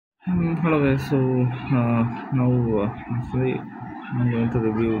Hello guys. Now actually I'm going to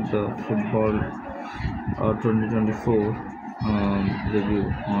review the football 2024 review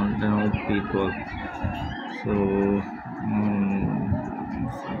on lenovo P12. So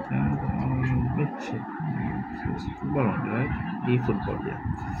second, which it's football only, right? eFootball, yeah.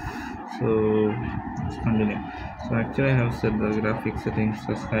 So let's continue. So actually I have set the graphic settings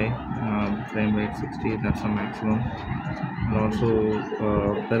as high, frame rate 60, that's the maximum. And also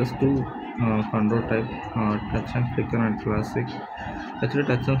there is two control type, touch and flicker and classic. Actually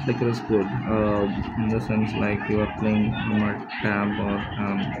touch and flicker is good, in the sense like you are playing on a tab or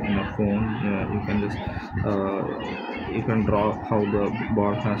in a phone. You can just you can draw how the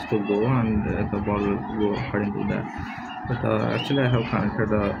ball has to go, and the ball will go according to that. But actually I have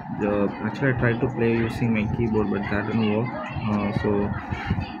connected actually I tried to play using my keyboard, but that didn't work. So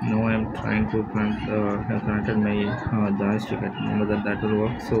now I am trying to have connected my joystick. I remember that that will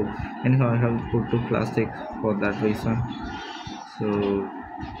work. So anyhow I have put to plastic for that reason. So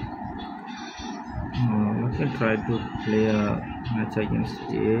let me try to play a match against A.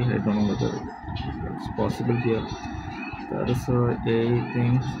 I don't know whether it's possible here. There is a A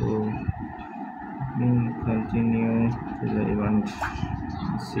thing. So let me continue to the event.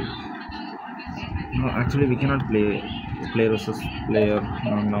 Let's see. No, actually we cannot play player versus player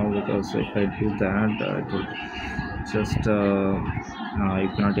now, because if I do that, it will just you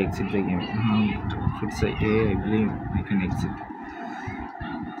cannot exit the game. If it's a A, I believe I can exit.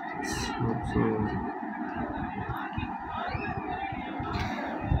 So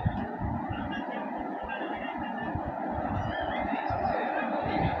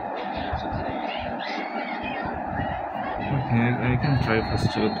okay, I can try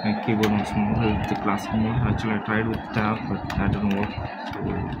first with my keyboard once more with the classic mode. Actually, I tried with tab, but that didn't work.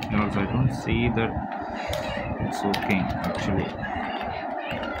 So also I don't see that it's working actually.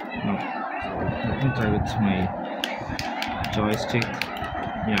 No. So let me try with my joystick.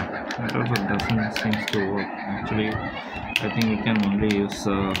 Yeah, that also doesn't seem to work. Actually, I think we can only use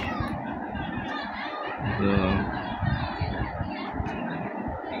the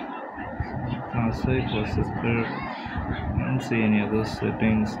classic versus player. I don't see any other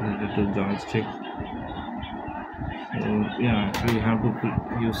settings related to joystick. So yeah, actually you have to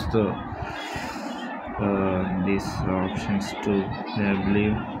use the these options too, I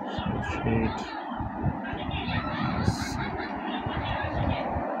believe. So shade, yes.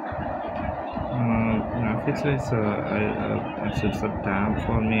 Graphics wise, as it's a tab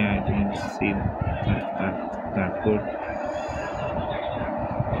for me, I don't see that good.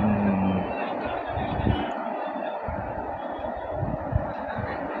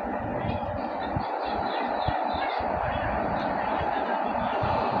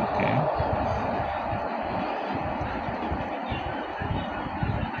 Okay.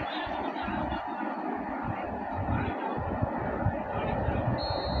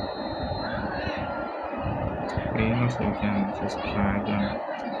 Okay, also we can just drag them.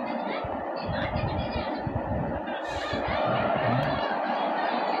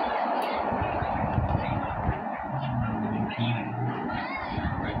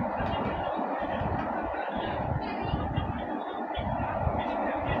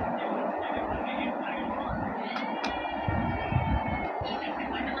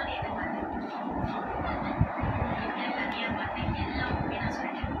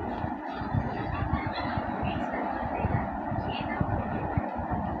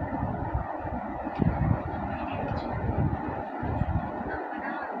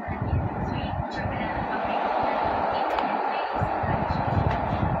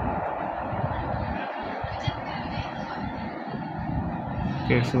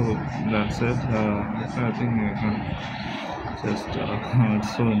 Okay, so that's it. I think I can just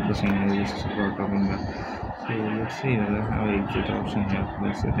it's so interesting. I just got talking that. So let's see whether I have exit option here.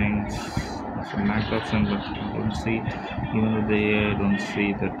 The settings, it's a Mac option, but I don't see, even with the AI, I don't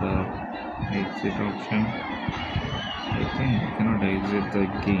see that exit option. I think I cannot exit the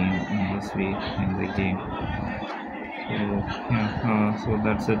game unless we end the game. So yeah, so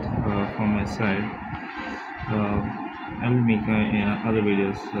that's it from my side. I will make other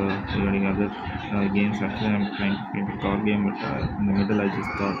videos regarding other games. Actually, I'm trying to paint a car game, but in the middle, I just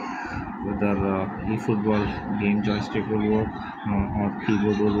thought whether eFootball game joystick will work or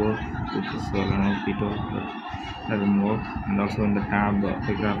keyboard will work, which is Lenovo P12, but that didn't work. And also in the tab,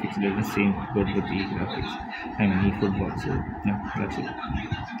 the graphics doesn't seem good with the graphics. I mean eFootball. So yeah, that's it.